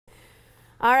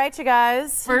All right, you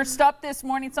guys. First up this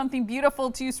morning, something beautiful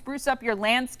to spruce up your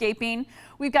landscaping.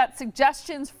 We've got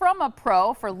suggestions from a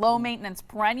pro for low maintenance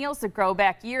perennials that grow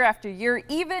back year after year,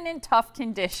 even in tough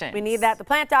conditions. We need that. The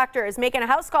plant doctor is making a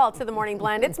house call to the Morning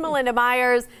Blend. It's Melinda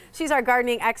Myers. She's our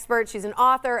gardening expert. She's an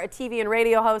author, a TV and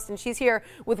radio host, and she's here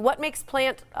with what makes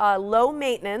plant low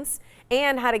maintenance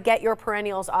and how to get your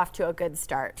perennials off to a good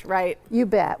start, right? You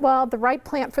bet. Well, the right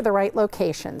plant for the right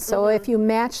location. So if you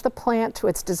match the plant to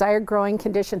its desired growing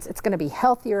conditions, it's going to be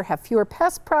healthier, have fewer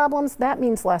pest problems. That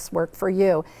means less work for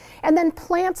you. And then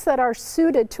plants that are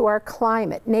suited to our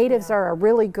climate. Natives are a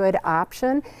really good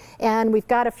option. And we've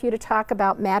got a few to talk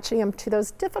about matching them to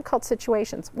those difficult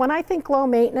situations. When I think low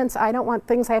maintenance, I don't want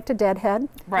things I have to deadhead.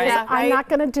 Right. Yeah, I'm not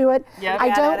going to do it. Yep.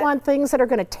 I don't want things that are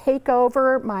going to take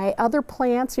over my other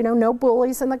plants, you know, no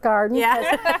bullies in the garden.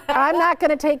 Yeah. I'm not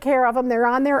going to take care of them. They're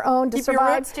on their own to Keep survive.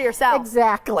 your roots to yourself.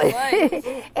 Exactly.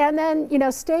 Right. And then, you know,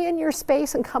 stay in your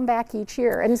space and come back each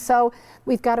year. And so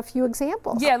we've got a few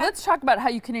examples. Yeah, let's talk about how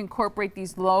you can incorporate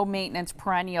these low maintenance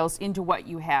perennials into what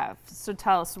you have. So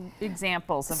tell us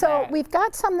examples of that. So we've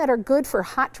got some that are good for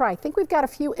hot dry. I think we've got a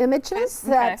few images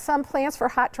that some plants for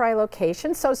hot dry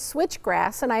locations. So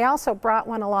switchgrass, and I also brought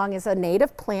one along as a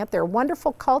native plant. They're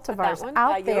wonderful cultivars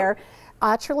out there.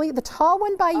 Actually, the tall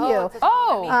one by you.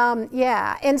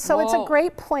 Yeah, and so it's a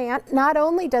great plant. Not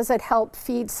only does it help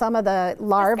feed some of the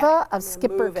larvae of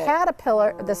skipper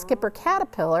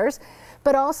caterpillars,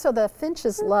 but also the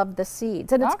finches love the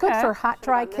seeds. And it's good for hot,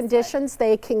 dry conditions.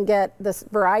 They can get this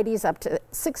varieties up to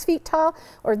 6 feet tall,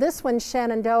 or this one,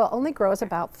 Shenandoah, only grows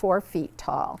about 4 feet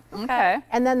tall. Okay.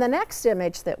 And then the next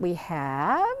image that we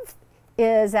have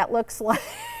is that looks like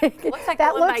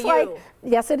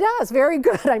yes, it does. Very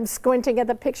good. I'm squinting at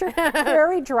the picture.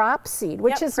 Prairie drop seed,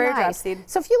 which is nice.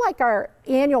 So if you like our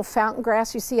annual fountain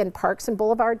grass you see in parks and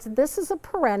boulevards, this is a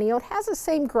perennial. It has the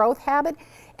same growth habit.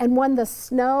 And when the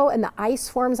snow and the ice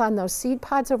forms on those seed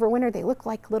pods over winter, they look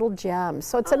like little gems.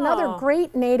 So it's another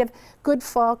great native, good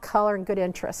fall color and good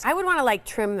interest. I would want to like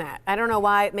trim that. I don't know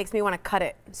why. It makes me want to cut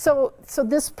it. So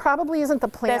this probably isn't the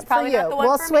plant for you. Not the one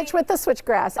we'll for switch me? with the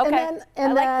switchgrass. Okay.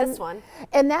 I like this one.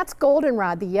 And that's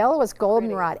goldenrod. The yellow is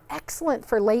goldenrod. Excellent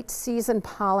for late season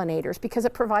pollinators because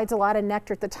it provides a lot of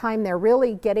nectar at the time they're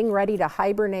really getting ready to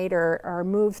hibernate or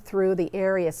move through the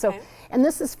area. So, and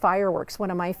this is fireworks,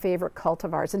 one of my favorite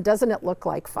cultivars. And doesn't it look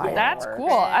like fireworks? That's cool.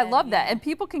 I love that. And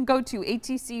people can go to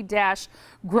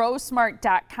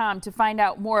atc-growsmart.com to find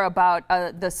out more about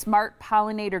the Smart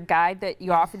Pollinator Guide that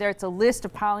you offer there. It's a list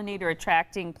of pollinator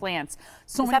attracting plants.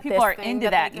 So many people are into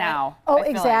that now. Oh,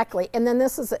 exactly. And then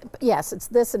this is, yes, it's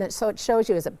this, and so it shows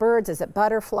you, is it birds, is it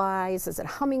butterflies, is it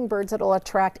hummingbirds that'll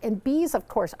attract, and bees, of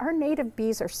course. Our native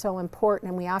bees are so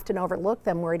important, and we often overlook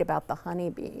them, worried about the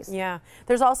honeybees. Yeah.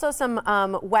 There's also some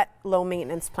wet, low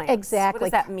maintenance plants. Exactly.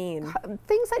 What does that mean?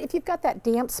 Things that if you've got that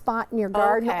damp spot in your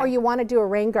garden, or you want to do a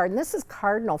rain garden, this is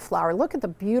cardinal flower. Look at the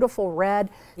beautiful red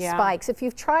spikes. If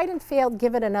you've tried and failed,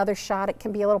 give it another shot. It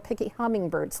can be a little picky.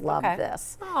 Hummingbirds love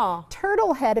this. Turtle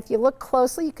head, if you look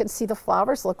closely, you can see the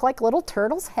flowers look like little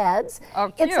turtles' heads.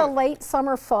 It's a late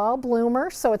summer fall bloomer,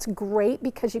 so it's great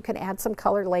because you can add some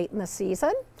color late in the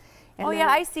season. And yeah,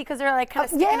 I see, because they're like kind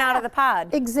of sticking out of the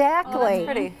pod. Exactly. Oh, that's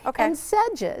pretty. Okay. And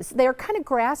sedges, they're kind of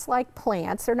grass-like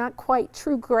plants. They're not quite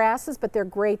true grasses, but they're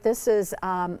great. This is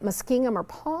muskingum or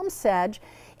palm sedge,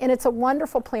 and it's a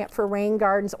wonderful plant for rain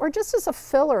gardens or just as a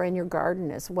filler in your garden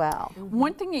as well.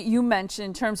 One thing that you mentioned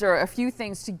in terms of a few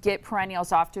things to get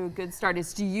perennials off to a good start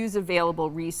is to use available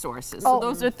resources. So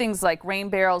those are things like rain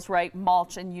barrels, right,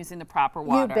 mulch, and using the proper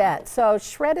water. You bet. So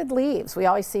shredded leaves, we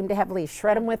always seem to have leaves.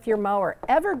 Shred them with your mower.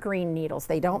 Evergreen needles,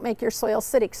 they don't make your soil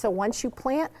acidic. So once you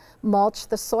plant, mulch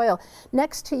the soil.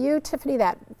 Next to you, Tiffany,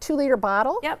 that 2-liter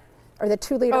bottle. Or the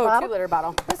 2-liter bottle. 2-liter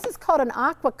bottle. This is called an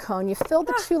aqua cone. You fill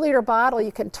the 2-liter bottle,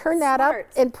 you can turn that up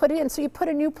and put it in. So you put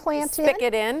a new plant in. Stick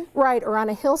it in. Right, or on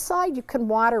a hillside, you can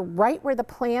water right where the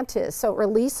plant is. So it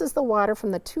releases the water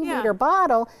from the 2-liter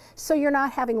bottle, so you're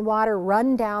not having water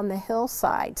run down the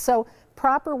hillside. So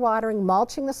proper watering,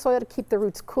 mulching the soil to keep the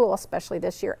roots cool, especially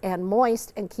this year, and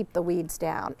moist, and keep the weeds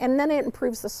down. And then it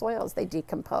improves the soil as they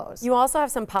decompose. You also have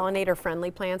some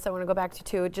pollinator-friendly plants I want to go back to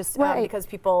too, just because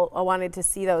people wanted to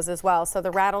see those as well. So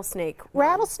the rattlesnake.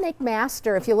 Rattlesnake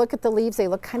master, if you look at the leaves, they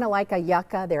look kind of like a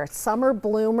yucca. They're a summer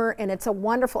bloomer, and it's a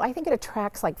wonderful, I think it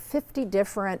attracts like 50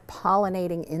 different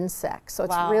pollinating insects, so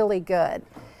it's really good.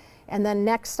 And then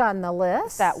next on the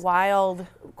list, that wild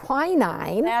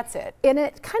quinine. That's it. And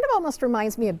it kind of almost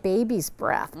reminds me of baby's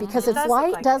breath because it's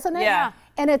light, doesn't it? Yeah.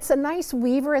 And it's a nice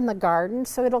weaver in the garden,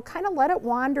 so it'll kind of let it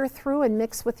wander through and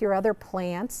mix with your other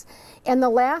plants. And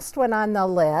the last one on the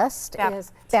list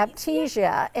is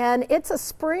Baptisia, and it's a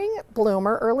spring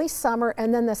bloomer, early summer,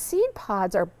 and then the seed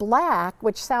pods are black,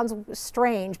 which sounds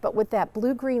strange, but with that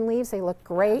blue-green leaves, they look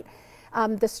great.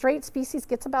 The straight species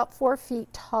gets about 4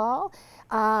 feet tall,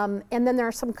 and then there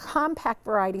are some compact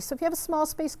varieties. So if you have a small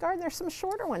space garden, there's some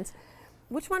shorter ones.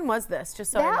 Which one was this?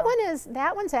 Just so I know.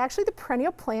 That one's actually the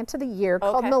perennial plant of the year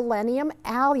called Millennium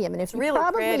Allium, and if you really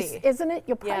pretty. Isn't it?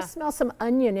 You'll probably smell some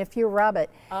onion if you rub it.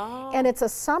 Oh. And it's a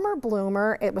summer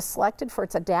bloomer. It was selected for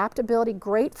its adaptability,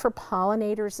 great for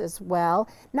pollinators as well.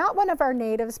 Not one of our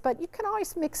natives, but you can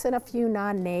always mix in a few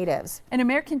non-natives. An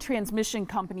American Transmission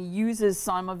Company uses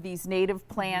some of these native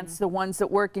plants, the ones that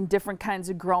work in different kinds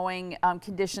of growing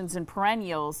conditions and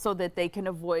perennials, so that they can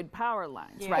avoid power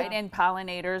lines, right? And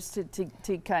pollinators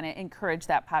to kind of encourage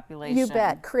that population. You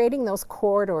bet. Creating those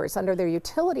corridors under their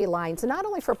utility lines, and not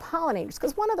only for pollinators,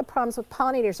 because one of the problems with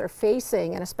pollinators are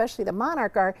facing, and especially the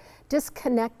monarch, are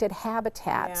disconnected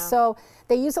habitats. So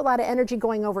they use a lot of energy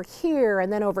going over here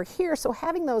and then over here, so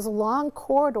having those long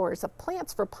corridors of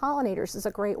plants for pollinators is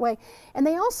a great way. And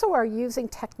they also are using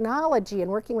technology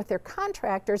and working with their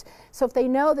contractors, so if they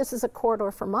know this is a corridor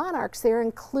for monarchs, they're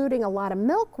including a lot of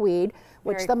milkweed,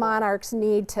 which the monarchs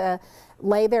need to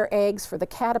lay their eggs for the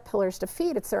caterpillars to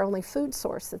feed. It's their only food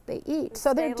source that they eat.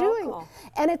 So they're doing,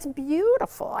 and it's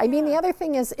beautiful. I mean, the other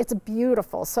thing is it's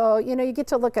beautiful. So, you know, you get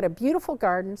to look at a beautiful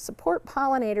garden, support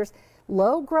pollinators,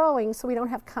 low growing, so we don't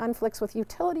have conflicts with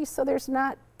utilities, so there's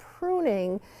not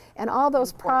pruning and all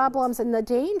those problems and the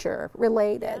danger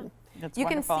related. That's you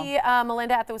wonderful. can see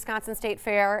Melinda at the Wisconsin State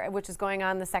Fair, which is going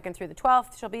on the 2nd through the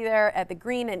 12th. She'll be there at the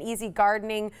Green and Easy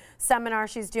Gardening Seminar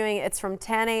she's doing. It's from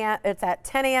 10 a.m. It's at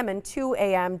 10 a.m. and 2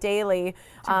 a.m. daily.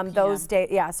 Those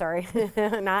days, sorry,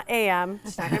 not a.m.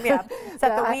 It's not going to be up. It's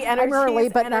at the We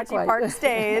Energy Park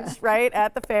stage, right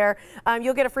at the fair.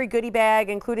 You'll get a free goodie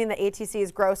bag, including the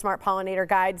ATC's Grow Smart Pollinator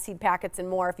Guide, seed packets, and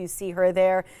more if you see her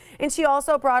there. And she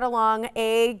also brought along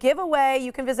a giveaway.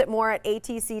 You can visit more at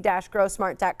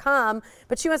atc-growsmart.com.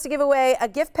 But she wants to give away a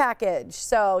gift package.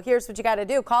 So here's what you got to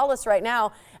do. Call us right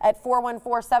now at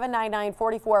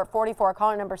 414-799-4444.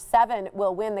 Caller number 7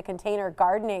 will win the Container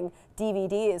Gardening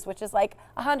DVDs, which is like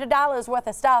 $100 worth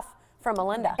of stuff from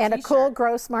Melinda. And a cool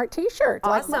Grow Smart t-shirt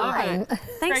like mine.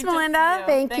 Thanks, Melinda.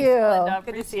 Thank you. Melinda.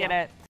 Appreciate it.